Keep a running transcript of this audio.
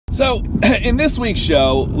So, in this week's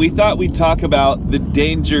show, we thought we'd talk about the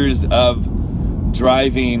dangers of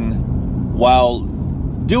driving while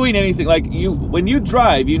doing anything. Like, when you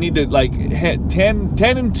drive, you need to like hit 10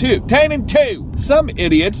 and 2. Some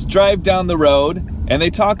idiots drive down the road and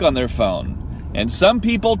they talk on their phone. And some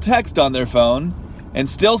people text on their phone, and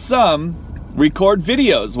still some record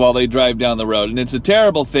videos while they drive down the road. And it's a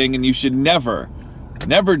terrible thing, and you should never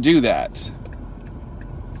do that.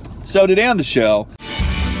 So today on the show,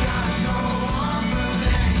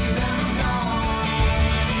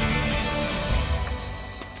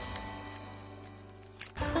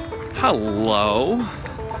 hello,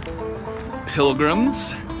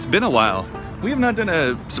 Pilgrims. It's been a while. We have not done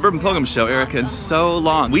a Suburban Pilgrims show, Erica, in so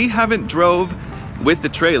long. We haven't drove with the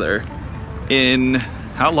trailer in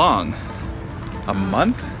how long? A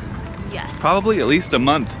month? Yes. Probably at least a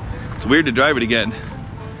month. It's weird to drive it again.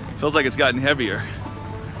 Feels like it's gotten heavier.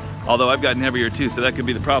 Although I've gotten heavier too, so that could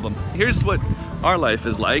be the problem. Here's what our life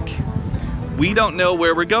is like. We don't know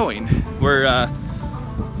where we're going. We're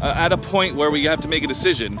at a point where we have to make a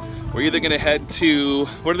decision. We're either gonna head to,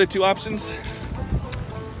 what are the two options?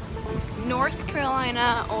 North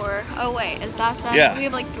Carolina or, oh wait, is that that? Yeah. We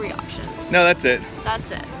have like 3 options. No, that's it. That's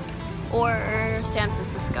it. Or San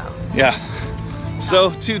Francisco. Yeah.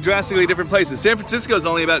 So 2 drastically different places. San Francisco is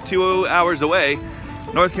only about 2 hours away.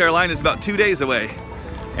 North Carolina is about 2 days away.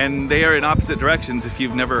 And they are in opposite directions if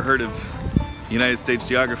you've never heard of United States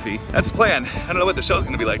geography. That's the plan. I don't know what the show's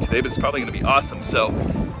gonna be like today, but it's probably gonna be awesome, so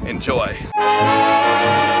enjoy.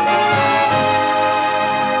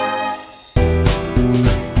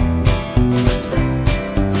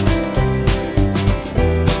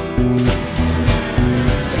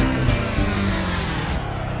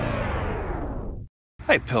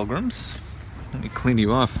 Hi, Pilgrims. Let me clean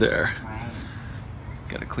you off there.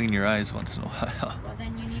 Gotta clean your eyes once in a while. Well,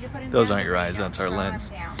 then you need to put him Those down. aren't your eyes, that's our Throw lens.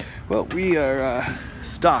 him down. Well, we are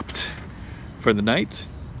stopped for the night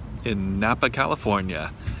in Napa,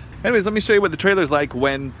 California. Anyways, let me show you what the trailer's like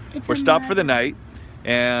when we're stopped for the night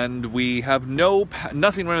and we have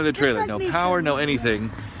nothing running the trailer. No power, no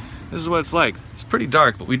anything. This is what it's like. It's pretty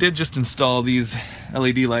dark, but we did just install these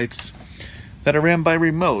LED lights that are ran by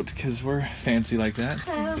remote because we're fancy like that.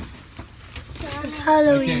 It's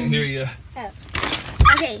Halloween. I can't hear you.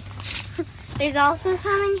 Okay. There's also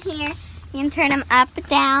some in here. You can turn them up,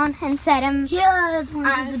 down, and set them. Yeah,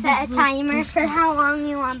 Set a timer for how long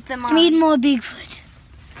you want them on. I need more Bigfoot.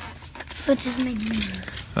 Bigfoot is making.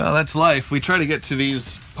 Well, that's life. We try to get to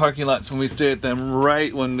these parking lots when we stay at them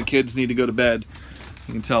right when the kids need to go to bed.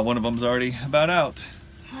 You can tell one of them's already about out.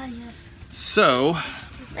 Ah, yes. So,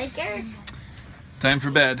 Like your time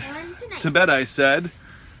for bed. one tonight. To bed, I said.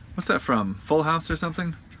 What's that from? Full House or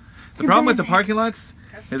something? The problem with the parking lots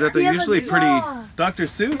is that they're usually pretty... Dr.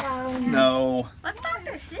 Seuss? No. What's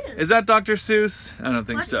Dr. Seuss? Is that Dr. Seuss? I don't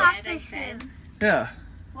think What's so. Dr. Seuss? Yeah.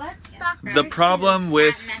 What's Dr. The problem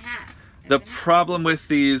Seuss? with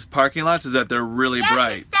these parking lots is that they're really Yes,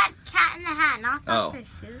 bright. it's that Cat in the Hat, not Oh. Dr.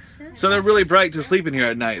 Seuss. So they're really bright to sleep in here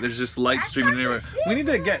at night. There's just light streaming everywhere. We need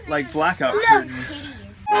to get like blackout curtains.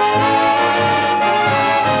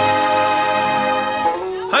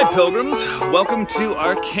 Hi Pilgrims, welcome to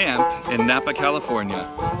our camp in Napa, California.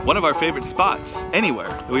 One of our favorite spots anywhere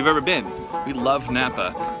that we've ever been. We love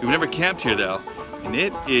Napa. We've never camped here though, and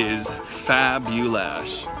it is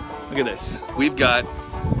fabulous. Look at this. We've got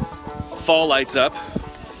fall lights up.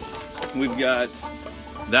 We've got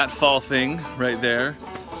that fall thing right there.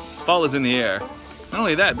 Fall is in the air. Not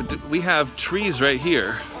only that, but we have trees right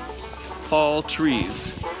here. Fall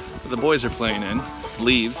trees that the boys are playing in.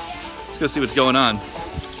 Leaves. Let's go see what's going on.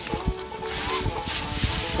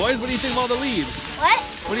 Boys, what do you think of all the leaves? What?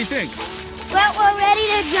 What do you think? Well, we're ready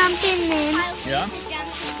to jump in then. Yeah?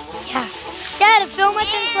 Yeah. Dad, film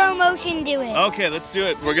us in slow motion, do it. Okay, let's do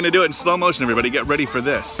it. We're gonna do it in slow motion, everybody. Get ready for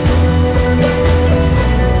this.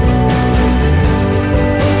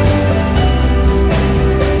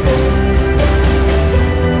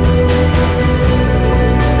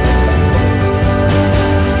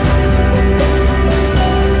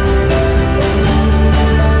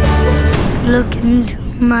 Look into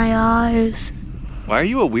my eyes. Why are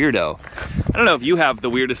you a weirdo? I don't know if you have the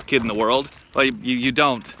weirdest kid in the world. Well, you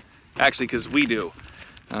don't, actually, because we do.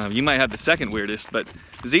 You might have the second weirdest, but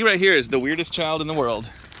Z right here is the weirdest child in the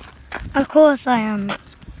world. Of course I am.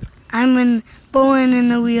 I'm born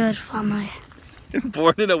in a weird family.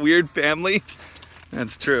 Born in a weird family?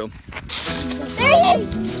 That's true. There he is!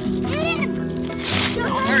 Get him!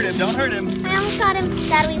 Don't hurt him, don't hurt him. I almost got him.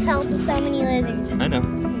 Dad, we've helped so many lizards. I know.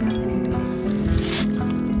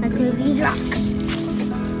 Let's move these rocks.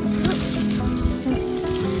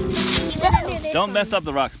 You gotta do this. Don't mess up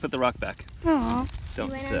the rocks. Put the rock back. Oh,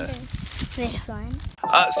 Don't. this one.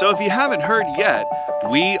 So if you haven't heard yet,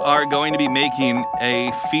 we are going to be making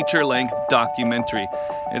a feature-length documentary.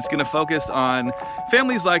 It's going to focus on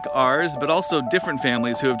families like ours, but also different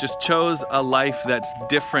families who have just chose a life that's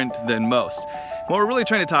different than most. What we're really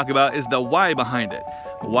trying to talk about is the why behind it.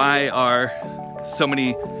 Why are so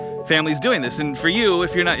many families doing this? And for you,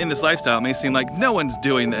 if you're not in this lifestyle, it may seem like no one's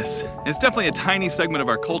doing this. And it's definitely a tiny segment of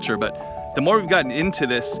our culture, but the more we've gotten into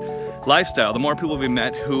this lifestyle, the more people we've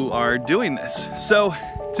met who are doing this. So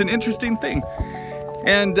it's an interesting thing.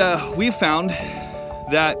 And we've found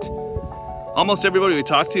that almost everybody we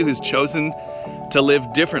talk to who's chosen to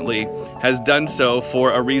live differently has done so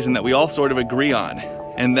for a reason that we all sort of agree on.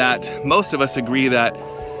 And that most of us agree that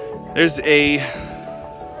there's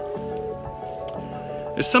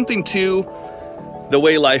something to the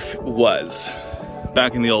way life was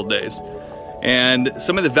back in the old days. And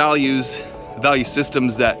some of the value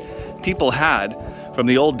systems that people had from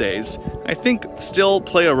the old days, I think still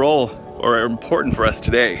play a role or are important for us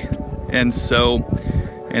today. And so,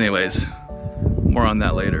 anyways, more on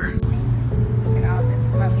that later.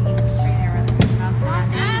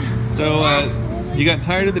 So, you got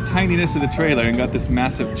tired of the tininess of the trailer and got this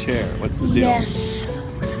massive chair. What's the deal? Yes.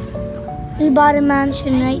 We bought a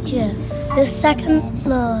mansion right here. The second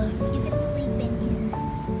floor. You could sleep in here.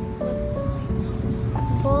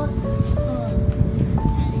 Fourth floor.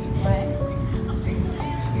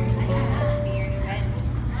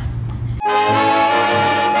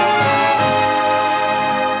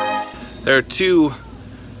 There are two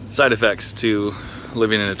side effects to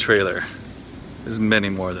living in a trailer. There's many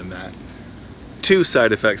more than that. Two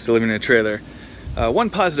side effects to living in a trailer. One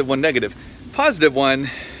positive, one negative. Positive one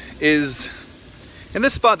is, in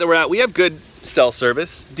this spot that we're at, we have good cell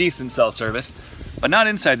service, decent cell service, but not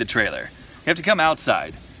inside the trailer. You have to come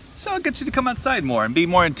outside. So it gets you to come outside more and be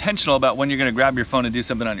more intentional about when you're gonna grab your phone and do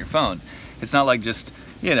something on your phone. It's not like just,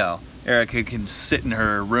 you know, Erica can sit in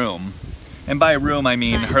her room. And by room, I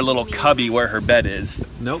mean her little cubby where her bed is.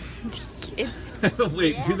 Nope.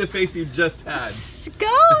 Wait, do the face you just had.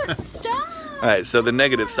 Stop! All right, so the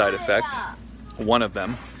negative side effect, one of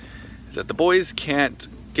them, is that the boys can't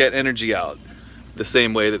get energy out the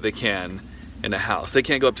same way that they can in a house. They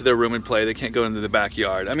can't go up to their room and play. They can't go into the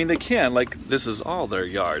backyard. I mean, they can, like, this is all their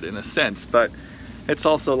yard in a sense, but it's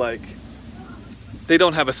also like they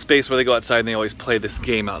don't have a space where they go outside and they always play this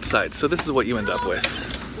game outside. So this is what you end up with.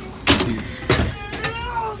 These.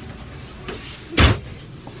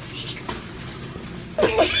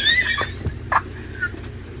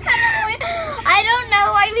 I don't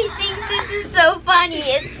know why we think this is so funny.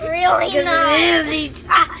 It's really not. It is each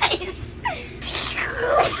time.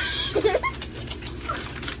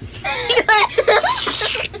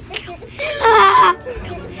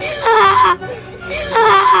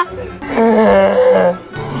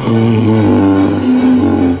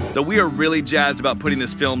 So we are really jazzed about putting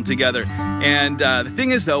this film together. And the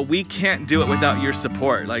thing is though, we can't do it without your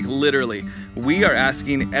support, like literally. We are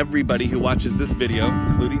asking everybody who watches this video,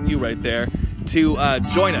 including you right there, to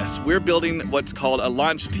join us. We're building what's called a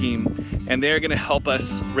launch team, and they're gonna help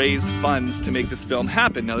us raise funds to make this film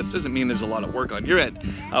happen. Now this doesn't mean there's a lot of work on your end.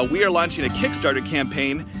 We are launching a Kickstarter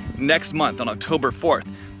campaign next month on October 4th.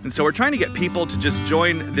 And so we're trying to get people to just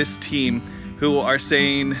join this team who are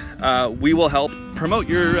saying, we will help promote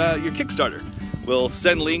your Kickstarter. We'll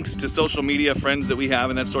send links to social media friends that we have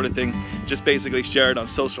and that sort of thing. Just basically share it on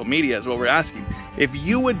social media is what we're asking. If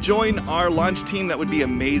you would join our launch team, that would be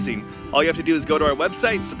amazing. All you have to do is go to our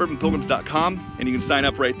website, suburbanpilgrims.com, and you can sign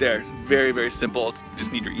up right there. Very, very simple.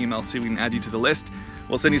 Just need your email so we can add you to the list.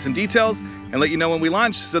 We'll send you some details and let you know when we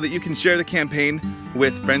launch so that you can share the campaign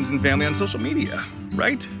with friends and family on social media,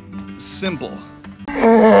 right? Simple.